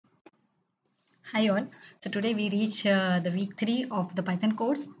Hi all. So today we reach the week 3 of the Python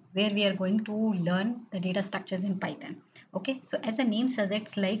course where we are going to learn the data structures in Python. Okay, so as the name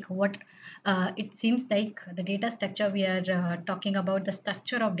suggests, like what it seems like the data structure we are talking about the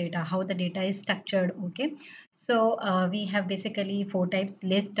structure of data, how the data is structured. Okay, so we have basically four types: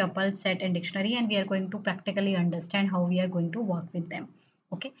 list, tuple, set, and dictionary, and we are going to practically understand how we are going to work with them.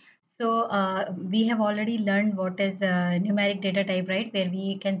 Okay, so we have already learned what is numeric data type, right? Where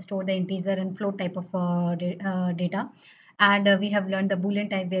we can store the integer and float type of data. And we have learned the Boolean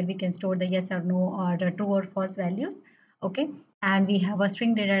type where we can store the yes or no or the true or false values. Okay. And we have a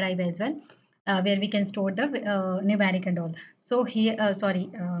string data type as well, where we can store the numeric and all. So here,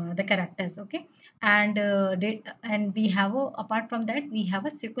 the characters. Okay. And we have apart from that, we have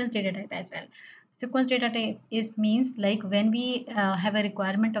a sequence data type as well. Sequence data type is means like when we have a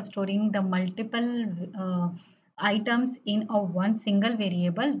requirement of storing the multiple items in a one single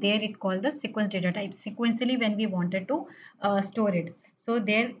variable, there it called the sequence data type sequentially when we wanted to store it. So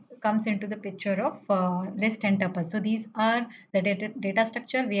there comes into the picture of list and tuple. So these are the data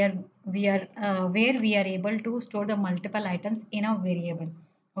structure where we are able to store the multiple items in a variable.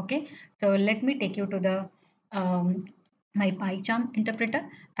 Okay, so let me take you to the um, my PyCharm interpreter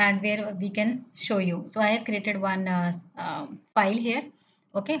and where we can show you. So I have created one file here.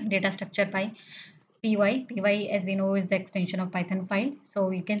 Okay, data structure py as we know is the extension of Python file.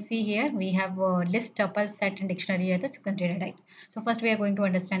 So you can see here we have list, tuple, set, and dictionary as the sequence data types. So first we are going to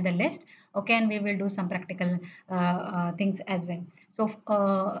understand the list. Okay, and we will do some practical things as well.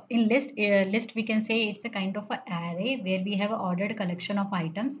 So in list we can say it's a kind of a array where we have an ordered collection of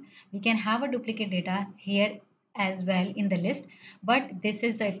items. We can have a duplicate data here as well in the list, but this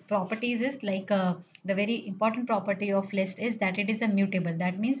is the properties is like the very important property of list is that it is a mutable.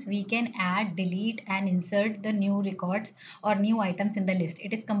 That means we can add, delete, and insert the new records or new items in the list.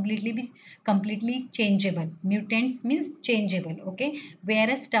 It is completely changeable. Mutants means changeable. Okay,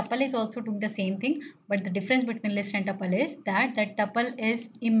 whereas tuple is also doing the same thing, but the difference between list and tuple is that the tuple is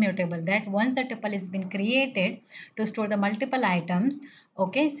immutable. That once the tuple has been created to store the multiple items,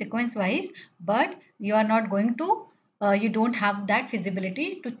 okay, sequence wise, but you are not going to you don't have that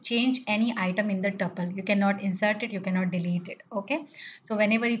feasibility to change any item in the tuple. You cannot insert it, you cannot delete it. Okay, so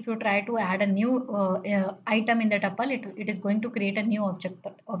whenever if you try to add a new item in the tuple, it is going to create a new object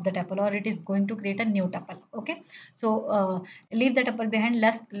of the tuple, or it is going to create a new tuple. Okay, so leave the tuple behind.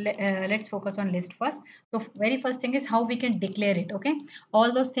 Let's focus on list first. So very first thing is how we can declare it. Okay,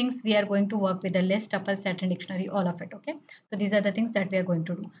 all those things we are going to work with the list, tuple, set, and dictionary, all of it. Okay, so these are the things that we are going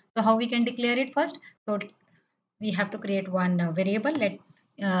to do. So how we can declare it first? So we have to create one variable.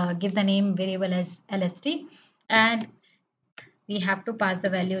 Let give the name variable as lst, and we have to pass the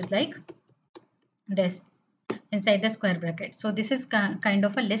values like this inside the square bracket. So this is kind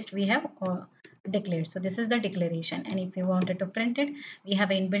of a list we have declared. So this is the declaration, and if you wanted to print it, we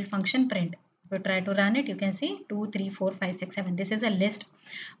have an inbuilt function print. If you try to run it, you can see 2 3 4 5 6 7. This is a list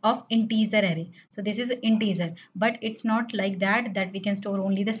of integer array. So this is integer, but it's not like that we can store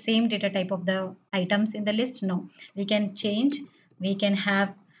only the same data type of the items in the list. No, we can change. We can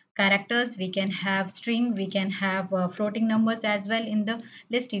have characters, we can have string, we can have floating numbers as well in the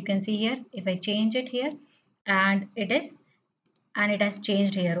list. You can see here if I change it here, and it has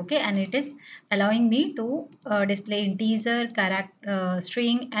changed here. Okay, and it is allowing me to display integer, character,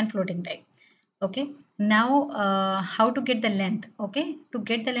 string, and floating type. Okay, now how to get the length? Okay, to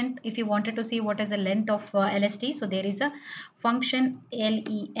get the length, if you wanted to see what is the length of lst, so there is a function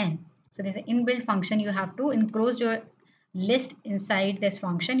len. So there's an inbuilt function. You have to enclose your list inside this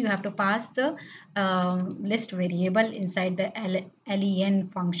function. You have to pass the list variable inside the len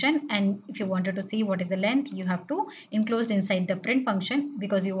function, and if you wanted to see what is the length, you have to enclosed inside the print function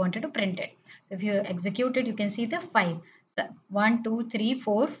because you wanted to print it. So if you execute it, you can see the 5. So 1 2 3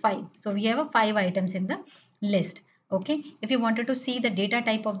 4 5. So we have a 5 items in the list. Okay, if you wanted to see the data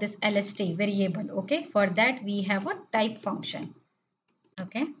type of this lst variable, okay, for that we have a type function.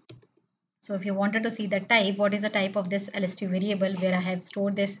 Okay, so if you wanted to see the type, what is the type of this lst variable where I have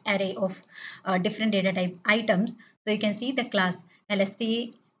stored this array of different data type items. So you can see the class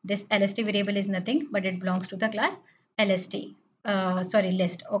lst. This lst variable is nothing but it belongs to the class lst.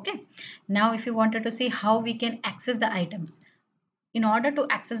 List. Okay. Now if you wanted to see how we can access the items, in order to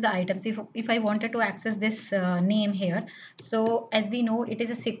access the items, if I wanted to access this name here, so as we know it is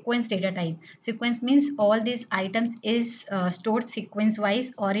a sequence data type. Sequence means all these items is stored sequence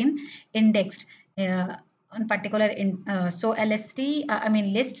wise or in indexed on particular so lst I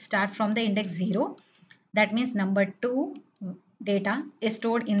mean list start from the index 0. That means number 2 data is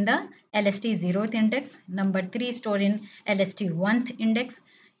stored in the lst 0th index, number 3 is stored in lst 1th index.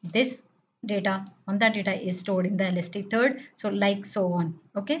 This data from that data is stored in the list third, so like so on.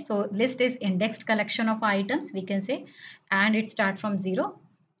 Okay, so list is indexed collection of items, we can say, and it starts from 0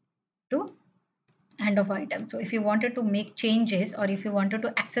 to end of item. So if you wanted to make changes or if you wanted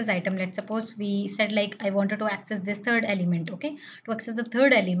to access item, let's suppose we said like I wanted to access this third element. Okay, to access the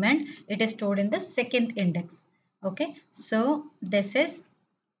third element, it is stored in the second index. Okay, so this is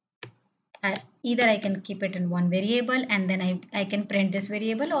either I can keep it in one variable and then I can print this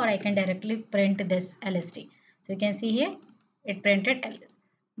variable, or I can directly print this LST. So you can see here it printed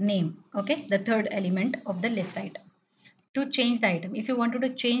name. Okay, the third element of the list item. To change the item, if you wanted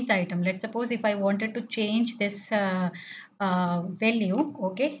to change the item, let's suppose if I wanted to change this value,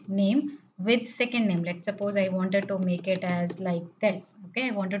 okay, name with second name, let's suppose I wanted to make it as like this. Okay,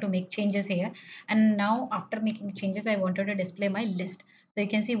 I wanted to make changes here, and now after making changes I wanted to display my list. So you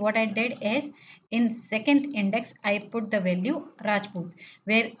can see what I did is in second index I put the value Rajput,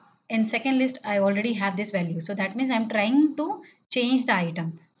 where in second list I already have this value. So that means I'm trying to change the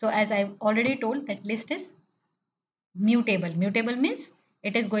item. So as I've already told, that list is mutable. Mutable means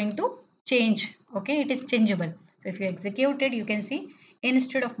it is going to change. Okay, it is changeable. So if you execute it, you can see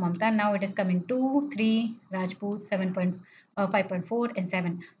instead of Mamta, now it is coming 2 3 Rajput 7.5.4 and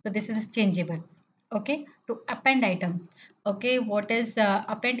 7. So this is changeable. Okay, to append item. Okay, what is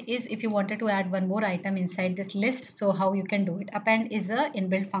append is if you wanted to add one more item inside this list. So how you can do it? Append is a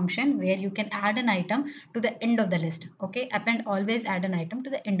inbuilt function where you can add an item to the end of the list. Okay, append always add an item to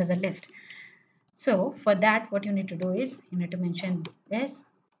the end of the list. So for that, what you need to do is you need to mention this.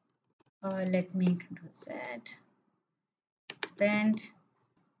 Let me control Z, append,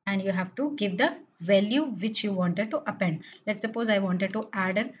 and you have to give the value which you wanted to append. Let's suppose I wanted to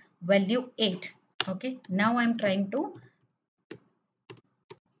add a value 8. Okay, now I'm trying to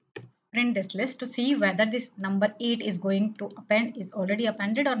print this list to see whether this number 8 is going to append is already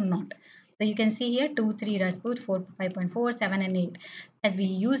appended or not. So you can see here 2 3 Rajput 4 5.4 7 and 8. As we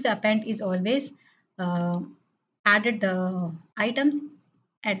use the append is always added the items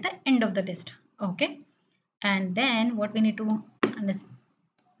at the end of the list. Okay, and then what we need to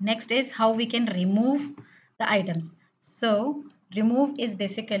next is how we can remove the items. So remove is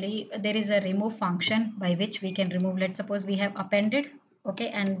basically there is a remove function by which we can remove. Let's suppose we have appended. Okay,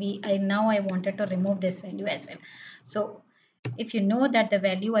 and now I wanted to remove this value as well. So if you know that the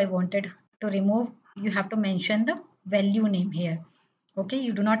value I wanted to remove, you have to mention the value name here. Okay,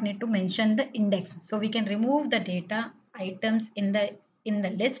 you do not need to mention the index. So we can remove the data items in the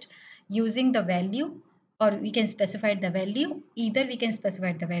list using the value, or we can specify the value. Either we can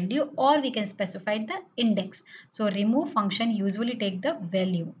specify the value or we can specify the index. So remove function usually take the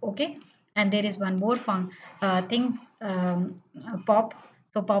value. Okay, and there is one more thing, pop.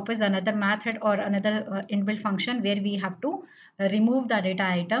 So pop is another method or another inbuilt function where we have to remove the data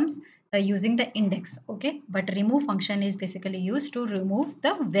items using the index. Okay, but remove function is basically used to remove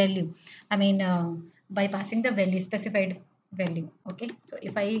the value. I mean by passing the value, specified value. Okay, so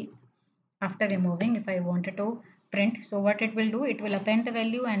if I after removing, if I wanted to print, so what it will do, it will append the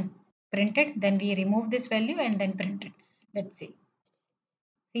value and print it, then we remove this value and then print it. Let's see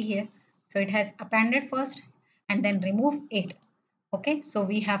here. So it has appended first and then remove 8. Okay, so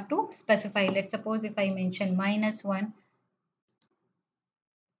we have to specify. Let's suppose if I mention -1,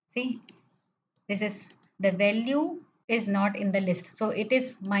 see, this is the value is not in the list, so it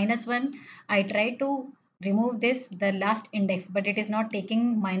is -1. I try to remove this the last index, but it is not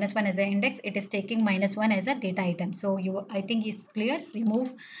taking -1 as an index, it is taking -1 as a data item. So you, I think it's clear.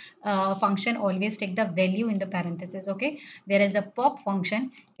 Remove function always take the value in the parenthesis. Okay, whereas the pop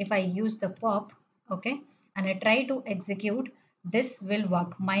function, if I use the pop, okay, and I try to execute, this will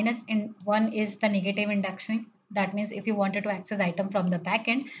work. -1 is the negative indexing. That means if you wanted to access item from the back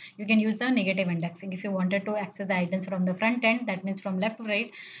end, you can use the negative indexing. If you wanted to access the items from the front end, that means from left to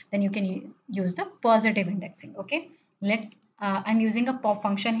right, then you can use the positive indexing. Okay, I'm using a pop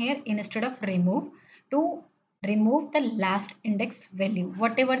function here instead of remove to remove the last index value,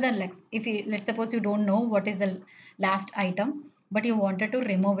 whatever the next. If you, let's suppose you don't know what is the last item, but you wanted to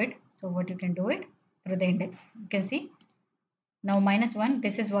remove it, so what you can do it through the index. You can see now -1,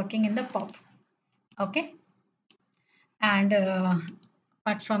 this is working in the pop. Okay, and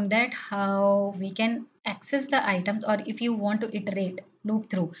apart from that, how we can access the items, or if you want to iterate loop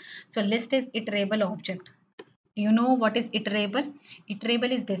through. So list is iterable object. You know what is iterable?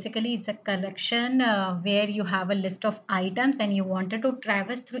 Iterable is basically it's a collection where you have a list of items and you wanted to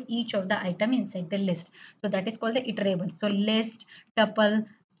traverse through each of the item inside the list. So that is called the iterable. So list, tuple,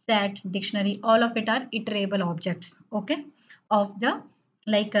 set, dictionary, all of it are iterable objects. Okay, of the,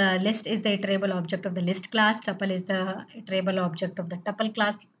 like list is the iterable object of the list class, tuple is the iterable object of the tuple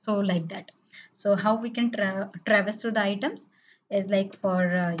class. So like that. So how we can traverse through the items is like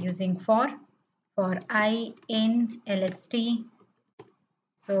for using for I in lst.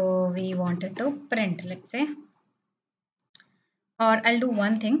 So we wanted to print, let's say, or I'll do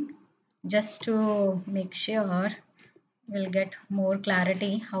one thing just to make sure we'll get more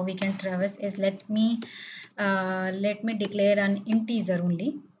clarity how we can traverse is let me declare an integer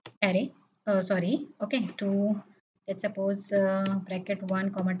only array. Oh, sorry. Okay, to let's suppose bracket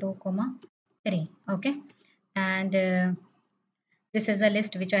 1 comma 2 comma 3. Okay, and this is a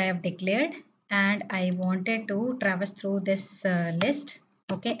list which I have declared, and I wanted to traverse through this list.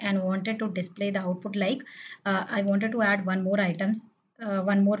 Okay, and wanted to display the output like I wanted to add one more items,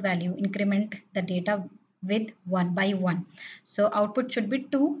 one more value, increment the data with 1 by 1. So output should be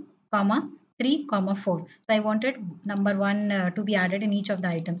 2 comma 3 comma 4. So I wanted number 1 to be added in each of the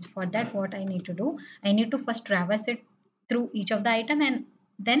items. For that, what I need to do, I need to first traverse it through each of the item, and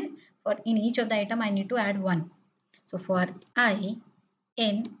then for in each of the item I need to add 1. So for I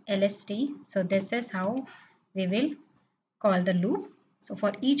in LST, so this is how we will call the loop. So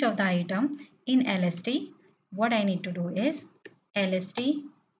for each of the item in LST, what I need to do is LST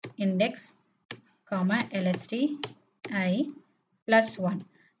index comma LST I plus 1.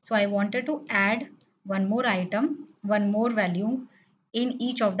 So I wanted to add one more item, one more value in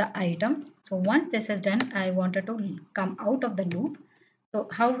each of the item. So once this is done, I wanted to come out of the loop. So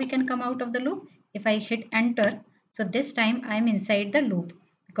how we can come out of the loop? If I hit enter, so this time I'm inside the loop,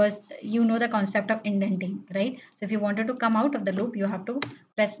 because you know the concept of indenting, right? So if you wanted to come out of the loop, you have to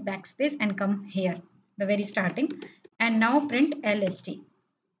press backspace and come here, the very starting, and now print LST.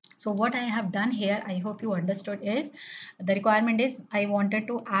 So what I have done here, I hope you understood, is the requirement is I wanted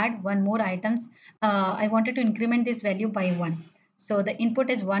to add one more items. I wanted to increment this value by 1. So the input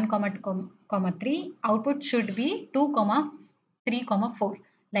is 1 comma 2 comma 3. Output should be 2 comma 3 comma 4,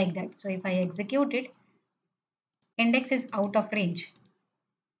 like that. So if I execute it, index is out of range.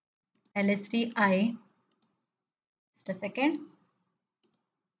 LSTI, just a second.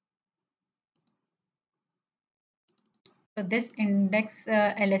 So this index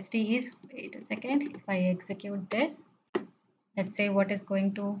LST is, wait a second, if I execute this, let's say what is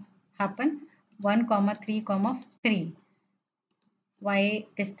going to happen, 1 comma 3 comma 3. Why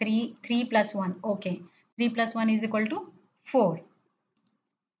this 3 plus 1? Okay, 3 plus 1 is equal to 4.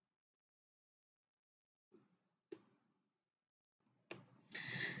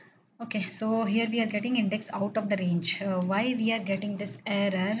 Okay, so here we are getting index out of the range. Why we are getting this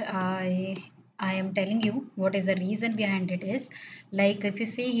error? I am telling you what is the reason behind it is, like if you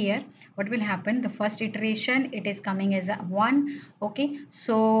see here, what will happen, the first iteration it is coming as a 1. Okay,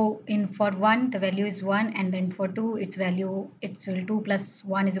 so in for 1 the value is 1, and then for 2 its value, it's 2 plus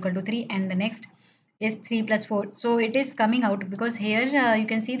 1 is equal to 3, and the next is 3 plus 4. So it is coming out because here you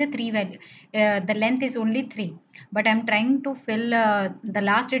can see the 3 value, the length is only 3, but I'm trying to fill the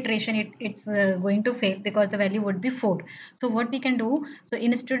last iteration, it's going to fail because the value would be 4. So what we can do, so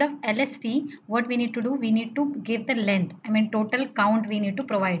instead of LST, what we need to do, we need to give the length, I mean total count we need to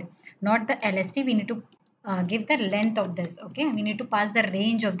provide, not the LST. We need to give the length of this. Okay, we need to pass the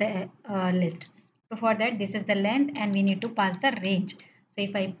range of the list. So for that, this is the length and we need to pass the range. So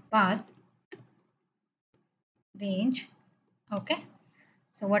if I pass range, okay,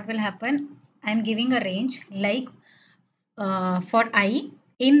 so what will happen, I'm giving a range like for I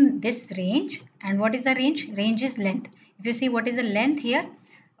in this range. And what is the range? Range is length. If you see what is the length here,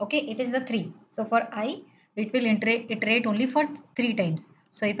 okay, it is the 3. So for I, it will iterate only for 3 times.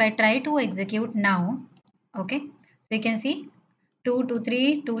 So if I try to execute now, okay, so you can see 2 2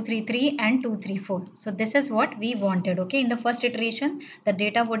 3 2 3 3 and 2 3 4. So this is what we wanted. Okay, in the first iteration the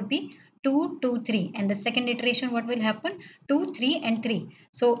data would be 2 2 3, and the second iteration what will happen, 2 3 and 3.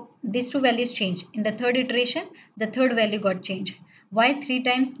 So these two values change. In the third iteration the third value got changed. Why 3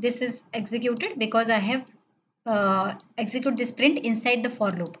 times this is executed? Because I have execute this print inside the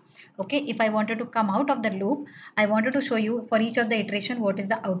for loop. Okay, if I wanted to come out of the loop, I wanted to show you for each of the iteration what is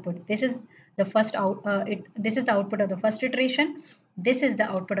the output. This is the first out this is the output of the first iteration, this is the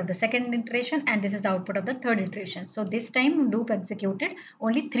output of the second iteration, and this is the output of the third iteration. So this time loop executed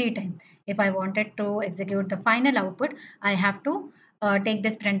only 3 times. If I wanted to execute the final output, I have to take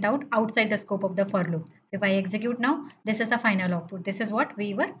this printout outside the scope of the for loop. So if I execute now, this is the final output. This is what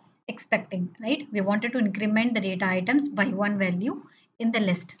we were expecting, right? We wanted to increment the data items by one value in the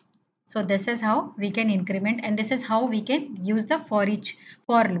list. So this is how we can increment, and this is how we can use the for each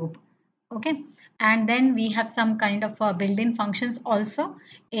for loop. Okay, and then we have some kind of built-in functions also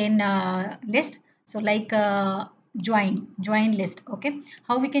in list. So like join list. Okay,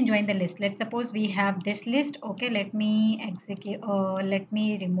 how we can join the list? Let's suppose we have this list. Okay, let me execute, let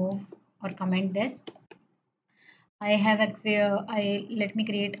me remove or comment this. I have I let me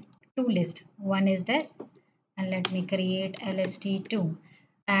create two lists. One is this, and let me create lst2,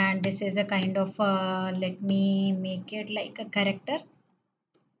 and this is a kind of let me make it like a character.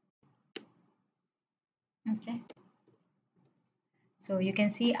 Okay, so you can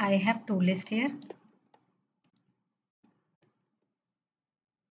see I have two lists here,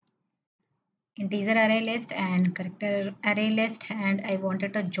 integer array list and character array list, and I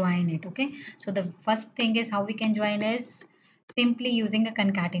wanted to join it. Okay, so the first thing is how we can join is simply using a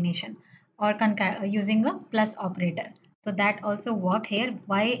concatenation or using a plus operator. So that also work here.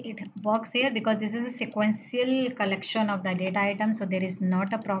 Why it works here? Because this is a sequential collection of the data items, so there is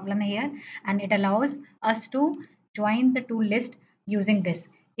not a problem here, and it allows us to join the two lists using this.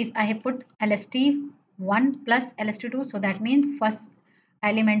 If I have put lst1 plus lst2, so that means first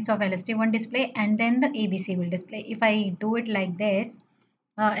elements of lst1 display and then the abc will display. If I do it like this,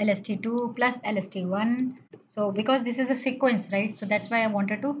 lst2 plus lst1, so because this is a sequence, right? So that's why I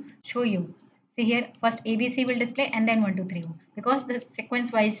wanted to show you. See here, first abc will display and then 1 2 3, because the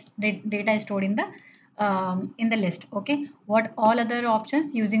sequence wise data is stored in the list. Okay, what all other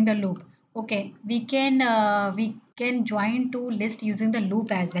options using the loop. Okay, we can join two lists using the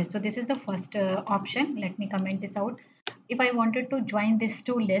loop as well. So this is the first option. Let me comment this out. If I wanted to join this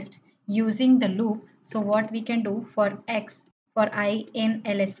two list using the loop, so what we can do for x, for I in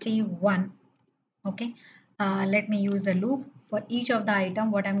lst1. Okay, let me use the loop for each of the item.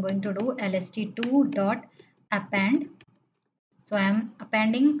 What I'm going to do, lst2 dot append. So I am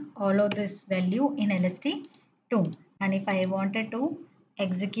appending all of this value in lst2, and if I wanted to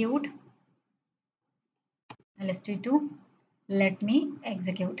execute lst2, let me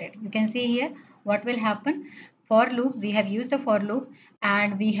execute it. You can see here what will happen. For loop, we have used the for loop,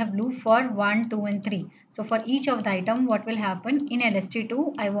 and we have loop for 1 2 and 3. So for each of the item, what will happen in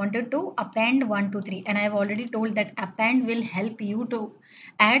lst2, I wanted to append 1 2 3, and I have already told that append will help you to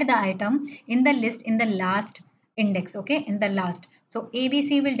add the item in the list in the last index. Okay, in the last, so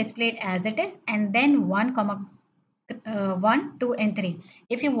abc will display it as it is, and then 1 comma 1 2 and 3.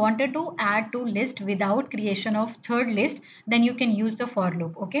 If you wanted to add to list without creation of third list, then you can use the for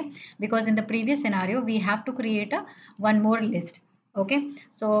loop. Okay, because in the previous scenario we have to create a one more list. Okay,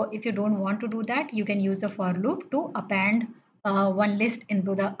 so if you don't want to do that, you can use the for loop to append one list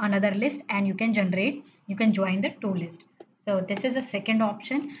into the another list, and you can join the two list. So this is the second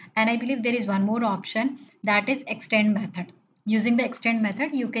option, and I believe there is one more option, that is extend method. Using the extend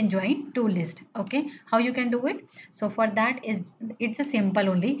method, you can join two list. Okay, how you can do it? So for that is, it's a simple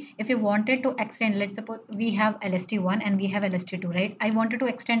only. If you wanted to extend, let's suppose we have lst1 and we have lst2, right? I wanted to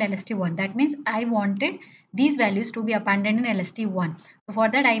extend lst1, that means I wanted these values to be appended in lst1. So for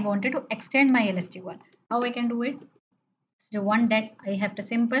that I wanted to extend my lst1. How I can do it? So one, that I have to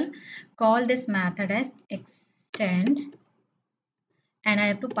simple call this method as extend, and I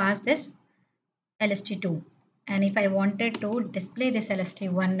have to pass this lst2. And if I wanted to display this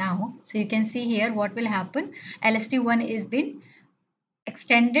lst1 now, so you can see here what will happen. lst1 is been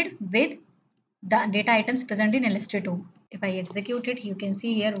extended with the data items present in lst2. If I execute it, you can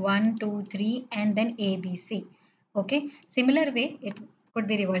see here 1 2 3 and then abc. Okay, similar way it could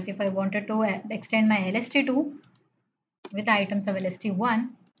be reversed. If I wanted to extend my lst2 with the items of lst1,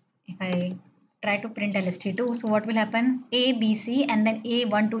 if I try to print lst2, so what will happen? A, B, C, and then A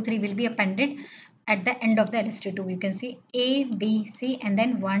 1 2 3 will be appended at the end of the lst2. You can see A, B, C, and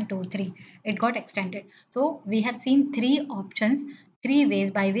then 1 2 3. It got extended. So we have seen three options, three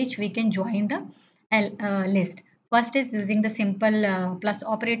ways by which we can join the list. First is using the simple plus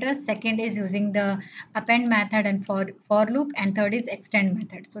operator. Second is using the append method and for loop, and third is extend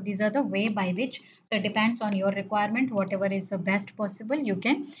method. So these are the way by which, so it depends on your requirement. Whatever is the best possible, you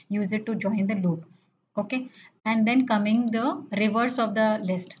can use it to join the loop. Okay, and then coming the reverse of the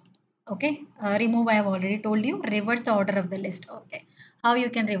list. Okay, remove, I have already told you, reverse the order of the list. Okay, how you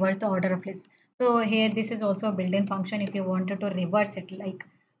can reverse the order of list? So here this is also a built-in function. If you wanted to reverse it, like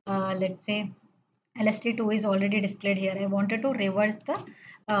let's say lst2 is already displayed here, I wanted to reverse the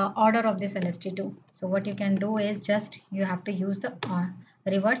order of this lst2. So what you can do is, just you have to use the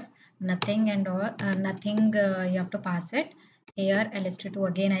reverse, nothing and or nothing, you have to pass it here. lst2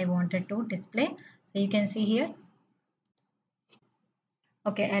 again I wanted to display, so you can see here.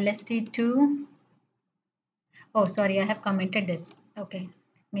 Okay, lst2, oh sorry, I have commented this. Okay,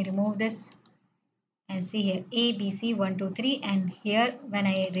 let me remove this and see here A, B, C, 1 2 3, and here when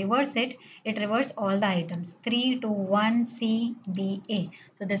I reverse it, it reverse all the items 3 2 1 C, B, A.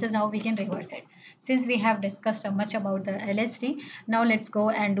 So this is how we can reverse it. Since we have discussed much about the LST, now let's go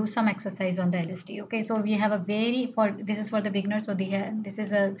and do some exercise on the LST. Okay, so we have a very, for this is for the beginner, so this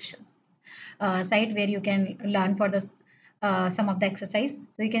is a site where you can learn for the some of the exercise.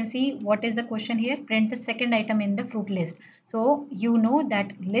 So you can see what is the question here. Print the second item in the fruit list. So you know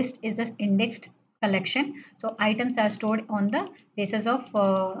that list is the indexed collection. So items are stored on the basis of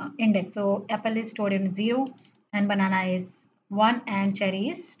index. So apple is stored in 0 and banana is 1 and cherry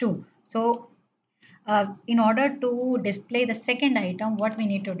is 2. So in order to display the second item, what we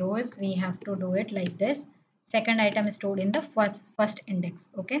need to do is we have to do it like this. Second item is stored in the first index.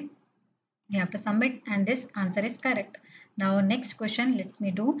 Okay, you have to submit and this answer is correct. Now next question, let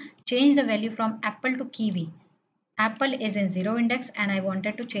me do change the value from apple to kiwi. Apple is in 0 index and I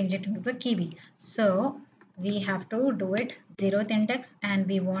wanted to change it into a kiwi. So we have to do it 0th index and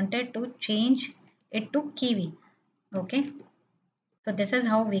we wanted to change it to kiwi. Okay, so this is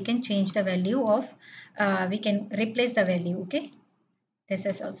how we can change the value of, we can replace the value. Okay, this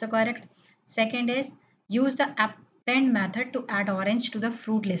is also correct. Second is use the append method to add orange to the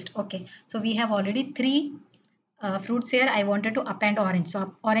fruit list. Okay, so we have already three fruits here. I wanted to append orange,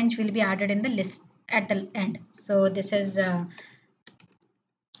 so orange will be added in the list at the end. So this is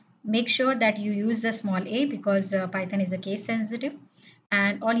make sure that you use the small a because Python is a case sensitive,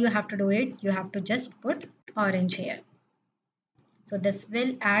 and all you have to do it, you have to just put orange here. So this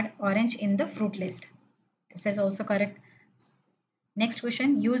will add orange in the fruit list. This is also correct. Next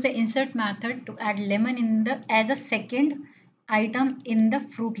question, use the insert method to add lemon in the as a second item in the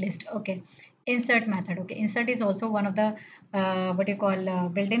fruit list. Okay, insert method. Okay, insert is also one of the what you call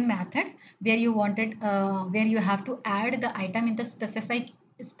built-in method where you wanted where you have to add the item in the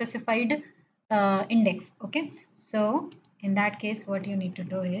specified index. Okay, so in that case, what you need to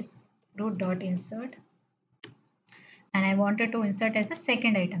do is root dot insert, and I wanted to insert as a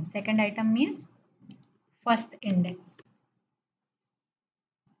second item. Second item means first index.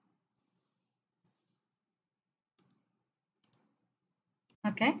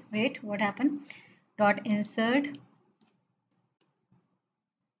 Okay, wait, what happened? Dot insert.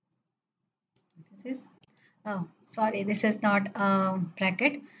 This is, oh sorry, this is not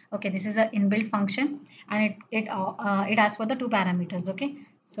bracket. Okay, this is a inbuilt function and it asks for the two parameters. Okay,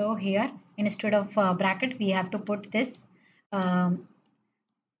 so here instead of bracket we have to put this um,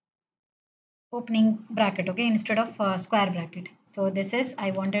 opening bracket. Okay, instead of square bracket. So this is,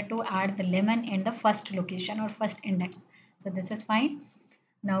 I wanted to add the lemon in the first location or first index. So this is fine.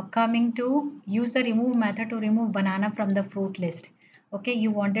 Now coming to use the remove method to remove banana from the fruit list. Okay, you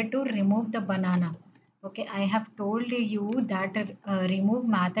wanted to remove the banana. Okay, I have told you that remove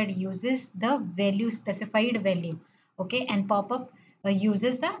method uses the value, specified value. Okay, and pop-up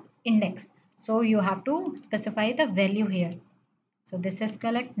uses the index. So you have to specify the value here. So this is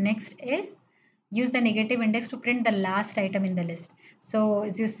correct. Next is use the negative index to print the last item in the list. So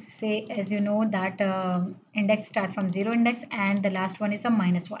as you say, as you know that index start from 0 index and the last one is a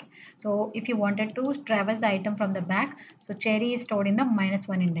 -1. So if you wanted to traverse the item from the back, so cherry is stored in the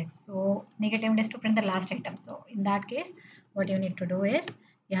 -1 index. So negative index to print the last item. So in that case, what you need to do is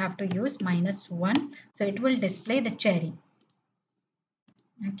you have to use -1. So it will display the cherry.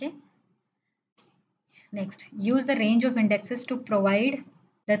 Okay. Next, use the range of indexes to provide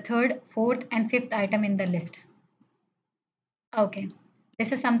the third, fourth, and fifth item in the list. Okay,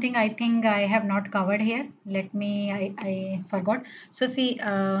 this is something I think I have not covered here. Let me, I forgot. So see,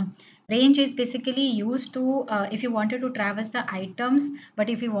 range is basically used to, if you wanted to traverse the items, but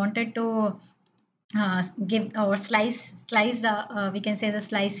if you wanted to give or slice the we can say the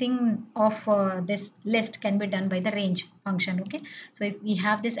slicing of this list can be done by the range function. Okay, so if we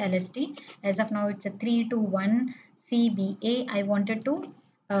have this lst, as of now it's a 3 to 1 cba, I wanted to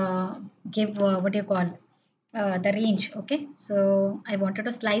give what you call the range. Okay, so I wanted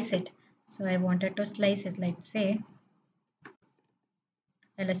to slice it, so I wanted to slice it, let's say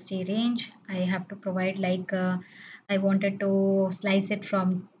lst range. I have to provide like I wanted to slice it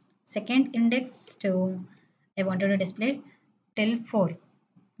from second index to, I wanted to display till 4.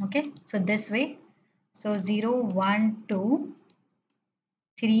 Okay, so this way, so 0 1 2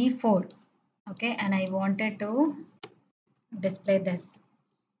 3 4. Okay, and I wanted to display this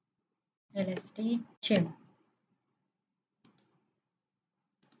lst chim.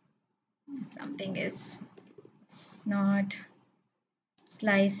 Something is, it's not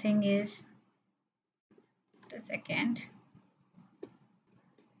slicing is, just a second.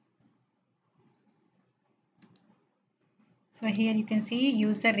 So here you can see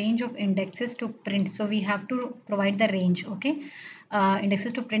use the range of indexes to print. So we have to provide the range. Okay,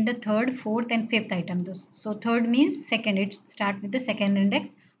 indexes to print the third, fourth, and fifth item. So third means second. It start with the second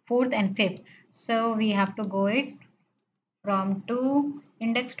index, fourth and fifth. So we have to go it from 2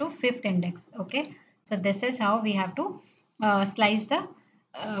 index to fifth index. Okay, so this is how we have to slice the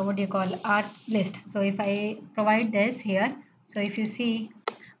what do you call our list. So if I provide this here, so if you see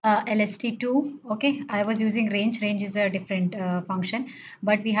lst2, okay, I was using range is a different function,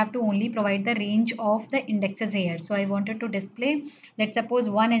 but we have to only provide the range of the indexes here. So I wanted to display, let's suppose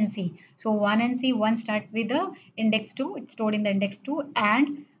 1 and c. So 1 and c, 1 start with the index 2, it's stored in the index 2,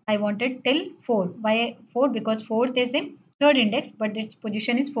 and I wanted till 4. Why 4? Because fourth is in third index, but its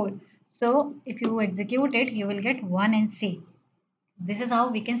position is 4. So if you execute it, you will get 1 and c. This is how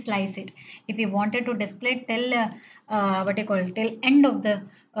we can slice it. If we wanted to display till what you call till end of the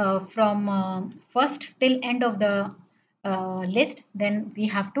from first till end of the list, then we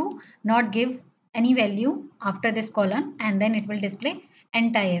have to not give any value after this column, and then it will display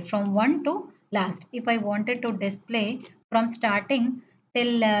entire from 1 to last. If I wanted to display from starting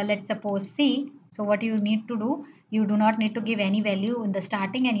till let's suppose c, so what you need to do, you do not need to give any value in the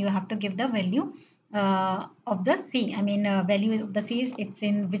starting, and you have to give the value of the C. I mean, value of the C is it's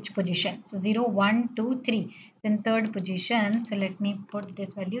in which position. So 0, 1, 2, 3. It's in third position. So let me put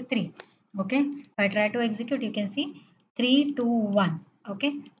this value 3. Okay. If I try to execute, you can see 3, 2, 1.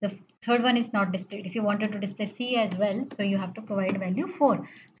 Okay. The third one is not displayed. If you wanted to display C as well, so you have to provide value 4.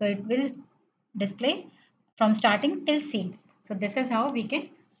 So it will display from starting till C. So this is how we can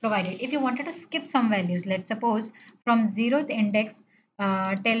provide it. If you wanted to skip some values, let's suppose from 0th index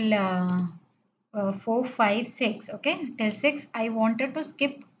till 4, 5, 6, okay, till 6 I wanted to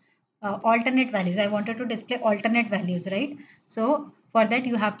skip alternate values. I wanted to display alternate values, right? So for that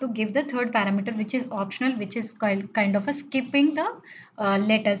you have to give the third parameter, which is optional, which is kind of a skipping the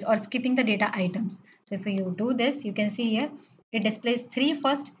letters or skipping the data items. So if you do this, you can see here it displays 3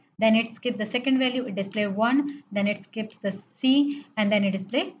 first, then it skips the second value, it displays 1, then it skips the C, and then it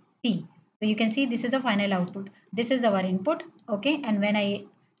displays P. So you can see this is the final output. This is our input, okay? And when I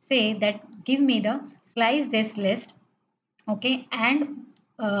say that give me the slice this list, okay, and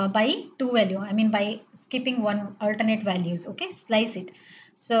by two value, I mean by skipping one alternate values, okay, slice it.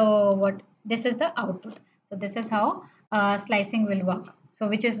 So what, this is the output. So this is how slicing will work. So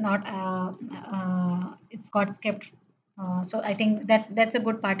which is not it's got skipped. So I think that's a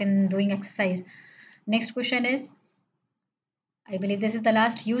good part in doing exercise. Next question is, I believe this is the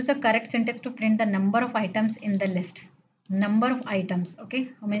last. Use the correct syntax to print the number of items in the list. Number of items,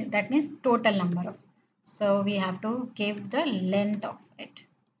 okay? I mean that means total number of. So we have to give the length of it.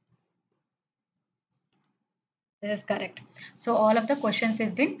 This is correct. So all of the questions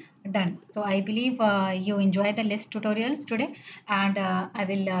has been done. So I believe you enjoy the list tutorials today, and I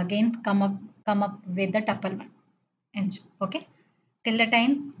will again come up with the tuple one. Okay. Till the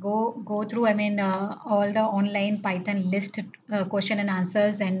time, go through. I mean, all the online Python list question and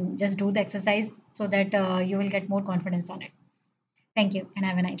answers, and just do the exercise so that you will get more confidence on it. Thank you, and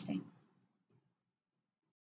have a nice day.